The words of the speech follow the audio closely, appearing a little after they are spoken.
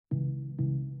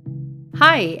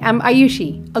Hi, I'm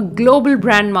Ayushi, a global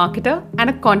brand marketer and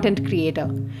a content creator.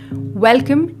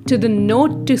 Welcome to the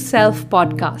Note to Self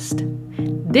podcast.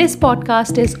 This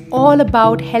podcast is all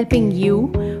about helping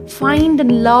you find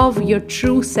and love your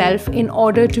true self in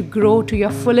order to grow to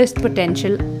your fullest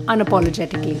potential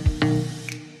unapologetically.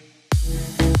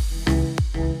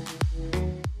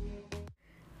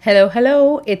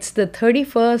 Hello. It's the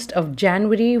 31st of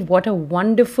January. What a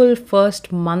wonderful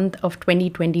first month of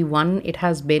 2021 it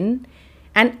has been.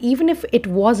 And even if it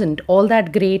wasn't all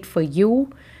that great for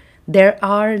you, there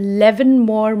are 11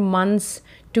 more months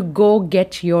to go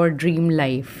get your dream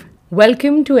life.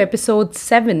 Welcome to episode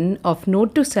 7 of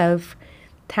Note to Self.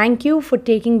 Thank you for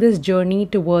taking this journey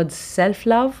towards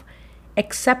self-love,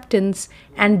 acceptance,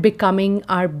 and becoming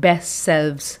our best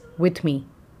selves with me.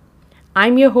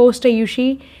 I'm your host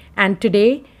Ayushi, and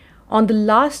today, on the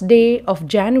last day of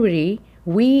January,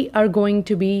 we are going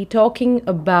to be talking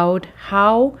about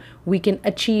how we can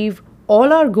achieve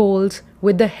all our goals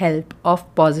with the help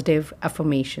of positive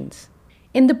affirmations.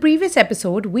 In the previous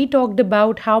episode, we talked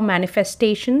about how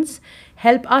manifestations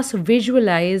help us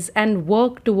visualize and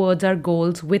work towards our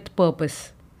goals with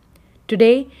purpose.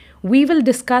 Today, we will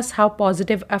discuss how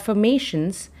positive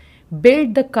affirmations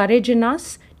build the courage in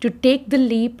us to take the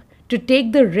leap, to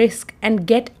take the risk and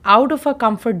get out of our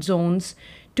comfort zones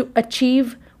to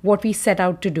achieve what we set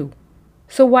out to do.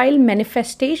 So while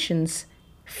manifestations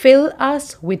fill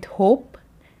us with hope,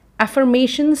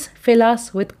 affirmations fill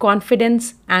us with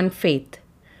confidence and faith.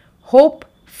 Hope,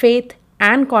 faith,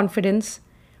 and confidence.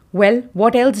 Well,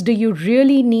 what else do you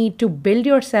really need to build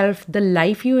yourself the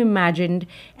life you imagined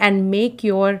and make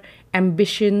your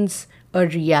ambitions a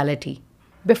reality?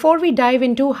 Before we dive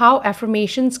into how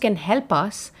affirmations can help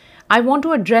us, I want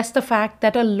to address the fact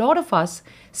that a lot of us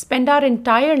spend our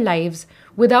entire lives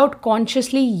without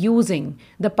consciously using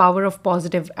the power of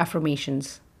positive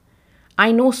affirmations.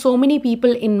 I know so many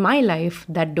people in my life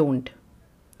that don't.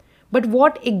 But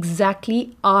what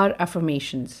exactly are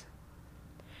affirmations?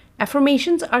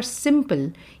 Affirmations are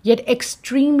simple yet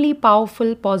extremely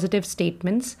powerful positive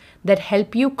statements that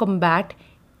help you combat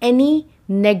any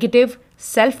negative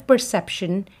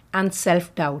self-perception and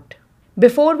self-doubt.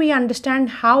 Before we understand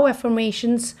how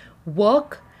affirmations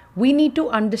work, we need to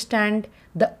understand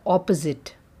the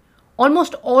opposite.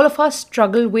 Almost all of us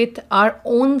struggle with our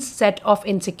own set of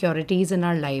insecurities in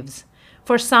our lives.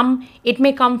 For some, it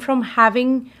may come from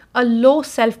having a low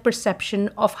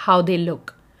self-perception of how they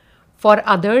look. For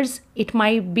others, it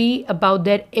might be about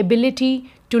their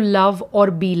ability to love or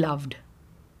be loved.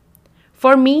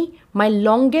 For me, my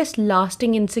longest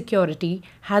lasting insecurity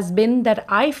has been that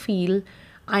I feel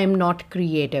I am not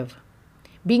creative.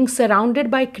 Being surrounded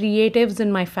by creatives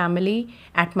in my family,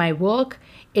 at my work,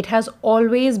 it has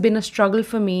always been a struggle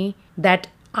for me that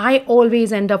I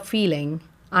always end up feeling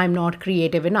I'm not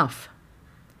creative enough.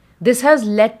 This has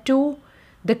led to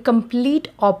the complete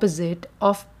opposite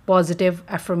of positive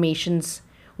affirmations,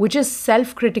 which is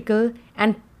self-critical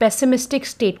and pessimistic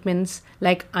statements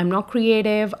like I'm not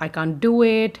creative, I can't do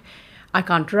it, I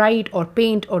can't write or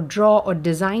paint or draw or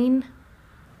design.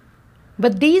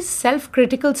 But these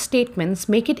self-critical statements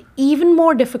make it even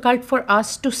more difficult for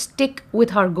us to stick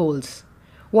with our goals.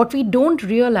 What we don't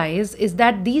realize is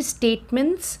that these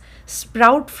statements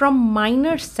sprout from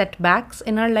minor setbacks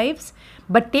in our lives,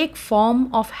 but take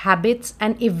form of habits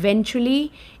and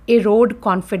eventually erode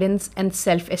confidence and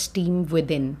self-esteem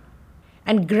within,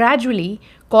 and gradually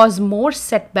cause more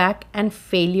setback and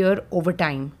failure over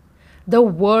time. The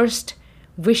worst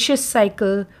vicious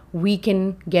cycle we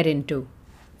can get into.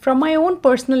 From my own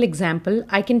personal example,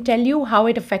 I can tell you how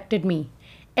it affected me.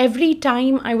 Every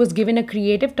time I was given a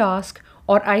creative task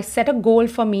or I set a goal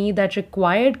for me that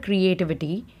required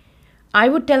creativity, I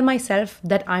would tell myself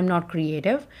that I'm not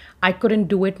creative, I couldn't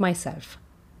do it myself.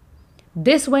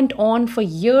 This went on for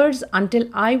years until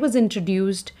I was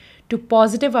introduced to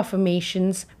positive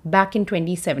affirmations back in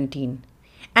 2017.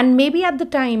 And maybe at the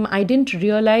time I didn't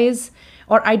realize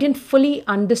or I didn't fully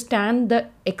understand the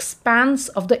expanse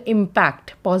of the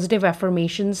impact positive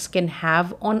affirmations can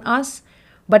have on us.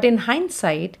 But in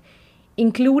hindsight,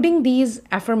 including these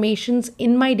affirmations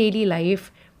in my daily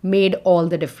life made all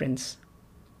the difference.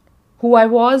 Who I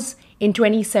was in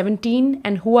 2017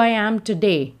 and who I am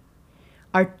today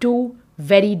are two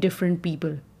very different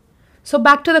people. So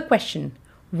back to the question,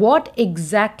 what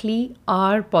exactly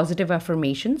are positive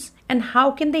affirmations and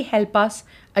how can they help us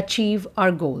achieve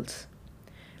our goals?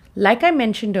 Like I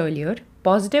mentioned earlier,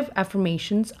 positive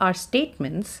affirmations are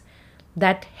statements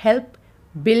that help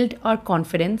build our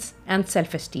confidence and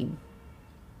self-esteem.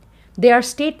 They are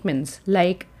statements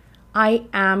like, I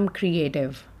am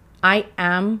creative, I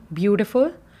am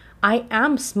beautiful, I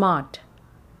am smart,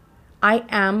 I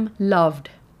am loved.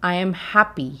 I am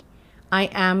happy. I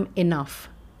am enough.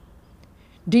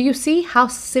 Do you see how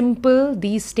simple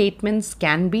these statements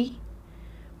can be?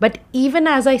 But even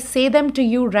as I say them to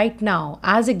you right now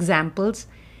as examples,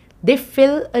 they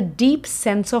fill a deep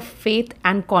sense of faith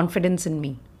and confidence in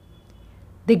me.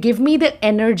 They give me the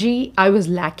energy I was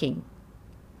lacking.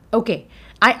 Okay,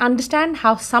 I understand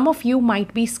how some of you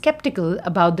might be skeptical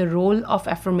about the role of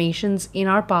affirmations in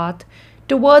our path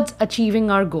towards achieving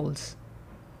our goals.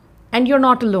 And you're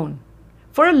not alone.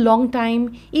 For a long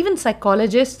time, even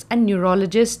psychologists and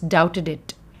neurologists doubted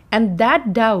it. And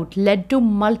that doubt led to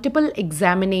multiple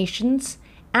examinations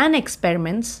and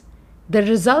experiments, the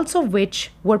results of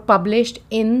which were published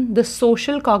in the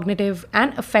Social Cognitive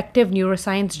and Affective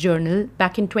Neuroscience Journal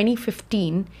back in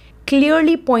 2015,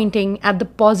 clearly pointing at the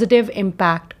positive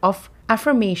impact of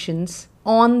affirmations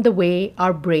on the way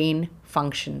our brain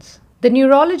functions. The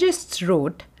neurologists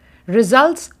wrote,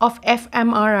 results of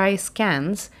fMRI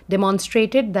scans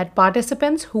demonstrated that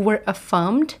participants who were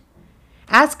affirmed,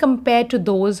 as compared to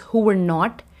those who were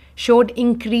not, showed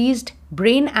increased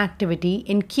brain activity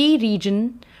in key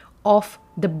regions of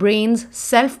the brain's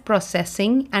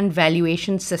self-processing and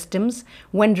valuation systems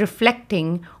when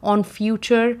reflecting on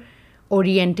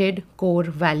future-oriented core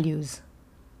values.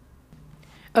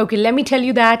 Okay, let me tell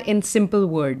you that in simple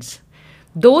words.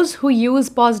 Those who use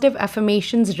positive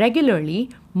affirmations regularly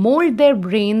mold their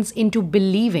brains into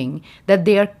believing that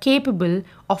they are capable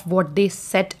of what they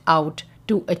set out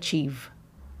to achieve.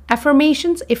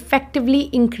 Affirmations effectively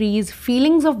increase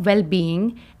feelings of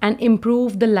well-being and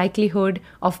improve the likelihood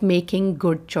of making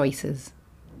good choices.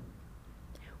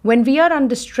 When we are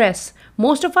under stress,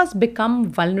 most of us become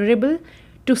vulnerable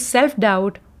to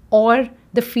self-doubt or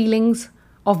the feelings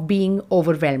of being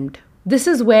overwhelmed. This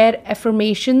is where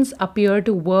affirmations appear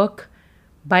to work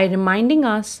by reminding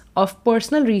us of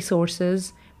personal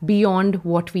resources beyond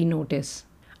what we notice.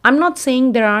 I'm not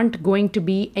saying there aren't going to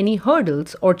be any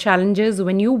hurdles or challenges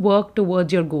when you work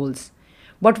towards your goals,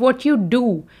 but what you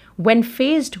do when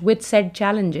faced with said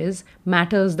challenges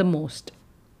matters the most.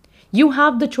 You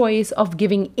have the choice of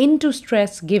giving in to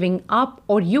stress, giving up,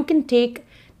 or you can take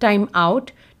time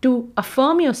out to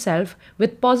affirm yourself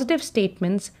with positive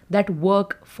statements that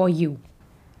work for you.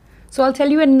 So I'll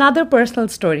tell you another personal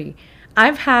story.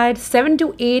 I've had 7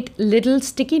 to 8 little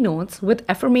sticky notes with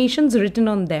affirmations written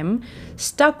on them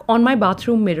stuck on my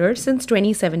bathroom mirror since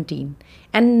 2017.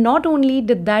 And not only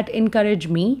did that encourage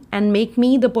me and make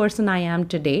me the person I am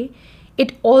today,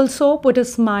 it also put a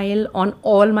smile on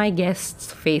all my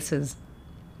guests' faces.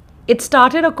 It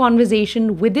started a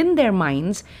conversation within their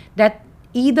minds that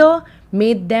either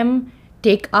made them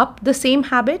take up the same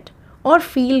habit or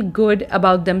feel good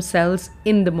about themselves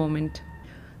in the moment.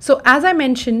 So, as I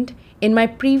mentioned in my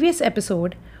previous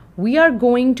episode, we are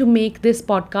going to make this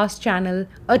podcast channel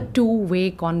a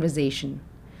two-way conversation.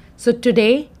 So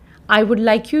today, I would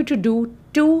like you to do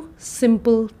 2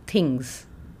 simple things.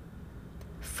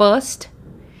 First,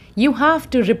 you have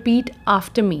to repeat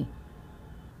after me.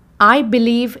 I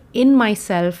believe in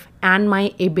myself and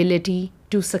my ability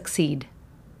to succeed.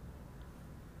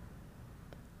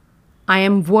 I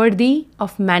am worthy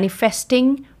of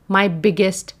manifesting my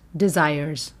biggest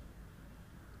desires.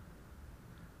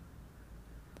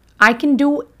 I can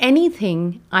do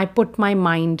anything I put my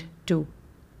mind to.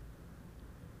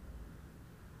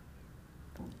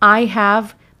 I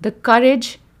have the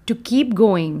courage to keep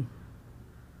going.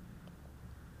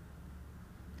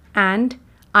 And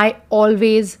I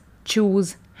always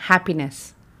choose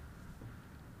happiness.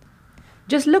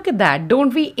 Just look at that.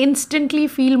 Don't we instantly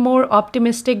feel more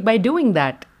optimistic by doing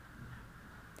that?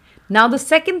 Now, the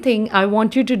second thing I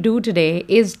want you to do today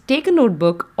is take a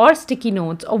notebook or sticky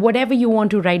notes or whatever you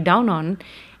want to write down on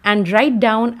and write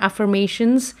down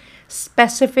affirmations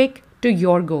specific to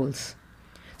your goals.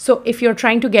 So if you're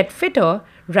trying to get fitter,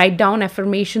 write down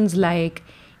affirmations like,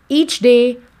 each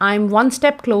day I'm one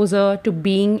step closer to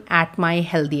being at my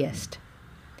healthiest.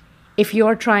 If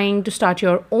you're trying to start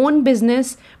your own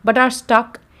business but are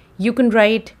stuck, you can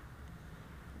write,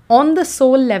 on the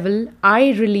soul level,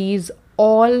 I release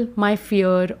all my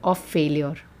fear of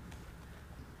failure.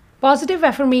 Positive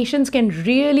affirmations can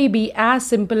really be as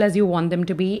simple as you want them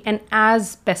to be and as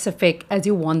specific as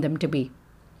you want them to be.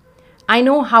 I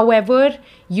know, however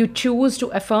you choose to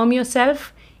affirm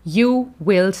yourself, you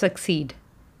will succeed.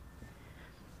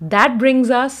 That brings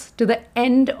us to the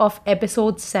end of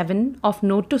episode 7 of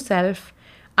Note to Self.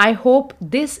 I hope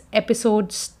this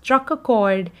episode struck a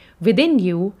chord within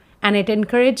you and it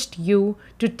encouraged you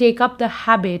to take up the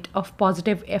habit of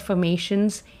positive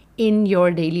affirmations in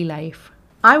your daily life.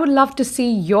 I would love to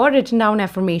see your written down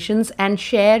affirmations and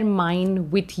share mine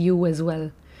with you as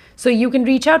well. So you can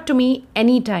reach out to me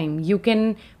anytime. You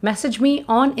can message me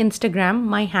on Instagram.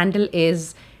 My handle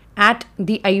is at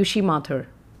the Ayushi Mathur.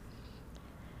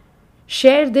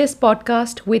 Share this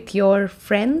podcast with your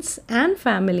friends and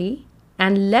family,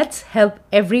 and let's help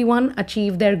everyone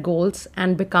achieve their goals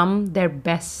and become their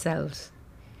best selves.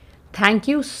 Thank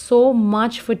you so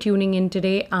much for tuning in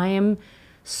today. I am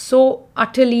so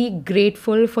utterly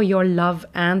grateful for your love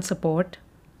and support.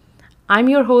 I'm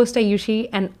your host, Ayushi,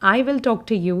 and I will talk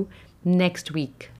to you next week.